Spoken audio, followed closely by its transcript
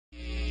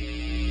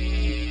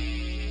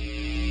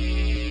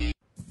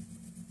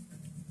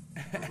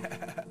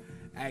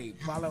Hey,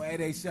 follow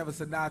 887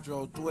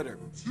 Sinatra on Twitter.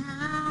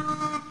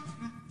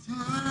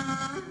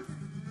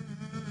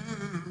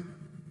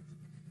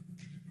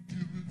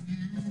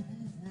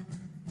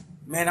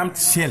 Man, I'm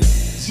chillin',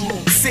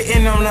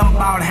 sitting on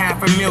about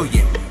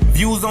 500,000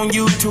 views on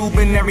YouTube,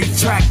 and every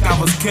track I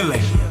was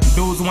killing.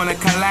 Dudes wanna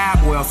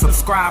collab, well,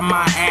 subscribe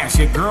my ass.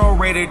 Your girl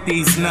rated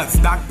these nuts,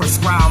 doc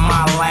prescribe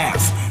my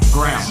last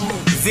gram.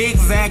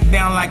 Zigzag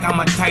down like I'm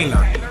a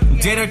tailor.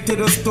 Jet her to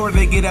the store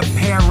to get a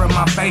pair of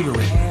my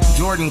favorite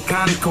Jordan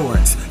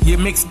Concords. Your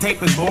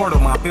mixtape is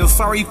boredom. I feel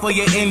sorry for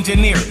your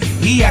engineer.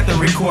 He had to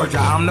record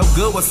ya. I'm no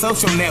good with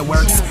social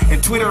networks,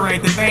 and Twitter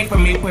ain't the thing for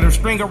me. Put a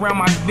string around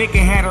my dick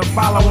and had her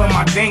following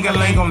my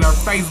ding-a-ling on her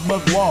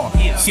Facebook wall.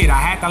 Shit, I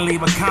had to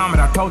leave a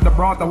comment. I told the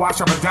broad to wash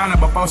her vagina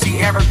before she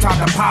ever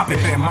tried to pop it.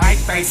 In my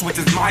face, which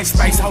is my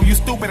space. Oh, you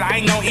stupid, I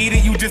ain't gon' eat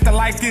it. You just a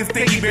light-skinned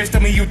sticky bitch. To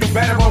me, you do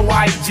better with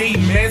YG,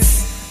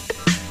 miss.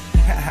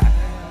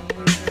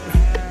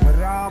 But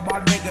all my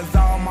niggas,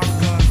 all my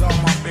guns, all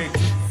my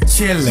bitches.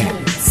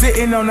 Chillin',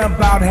 sitting on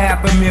about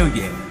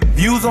 500,000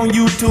 views on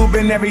YouTube,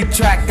 and every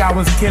track I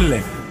was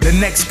killing. The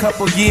next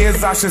couple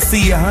years I should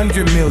see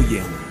 100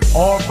 million,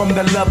 all from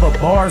the love of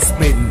bar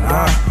spitting.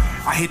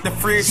 I hit the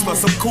fridge for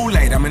some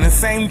Kool-Aid. I'm in the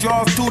same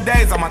drawers 2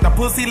 days. I'm out the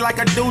pussy like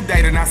a due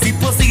date, and I see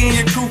pussy in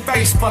your true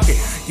face. Fuck it,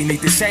 you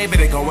need to shave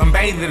it and go and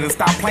bathe it and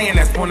stop playing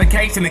that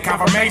fornication and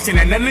confirmation.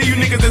 And none of you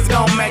niggas is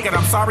gonna make it.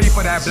 I'm sorry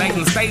for that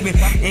blatant statement.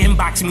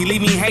 Inbox me,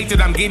 leave me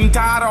hatred. I'm getting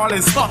tired of all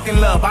this fucking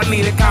love. I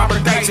need a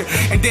confrontation,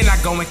 and then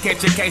I go and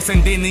catch a case,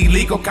 and then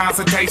illegal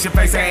consultation.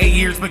 Face 8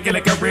 years for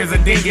killing careers,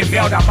 and then get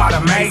bailed out by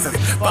the Masons.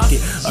 Fuck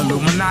it,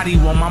 Illuminati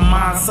want my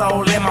mind,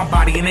 soul, and my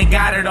body, and they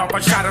got it off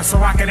a shutter so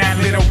I can have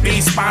little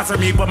B sponsor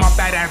me, but my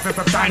fat ass is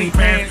a tiny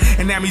pants,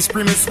 and now me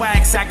screaming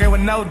swag sacker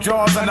with no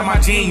drawers under my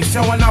jeans,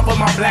 showing off with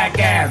my black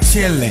ass.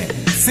 Chillin',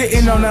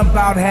 sitting on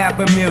about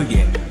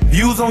 500,000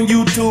 views on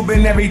YouTube,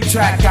 and every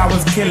track I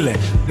was killing.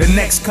 The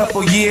next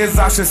couple years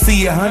I should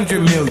see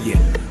 100 million,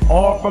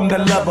 all from the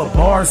love of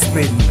bar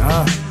spitting.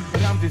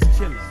 But I'm just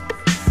chillin',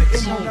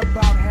 sitting on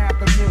about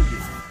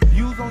 500,000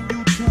 views on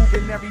YouTube,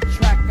 and every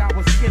track I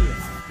was killing.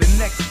 The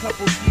next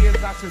couple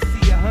years I should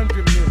see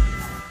 100 million,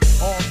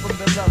 all from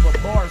the love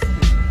of bar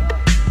spitting.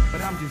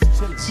 But I'm just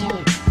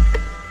chillin'.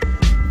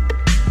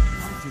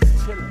 I'm just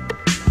chillin'.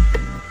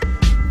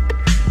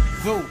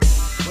 Zoo.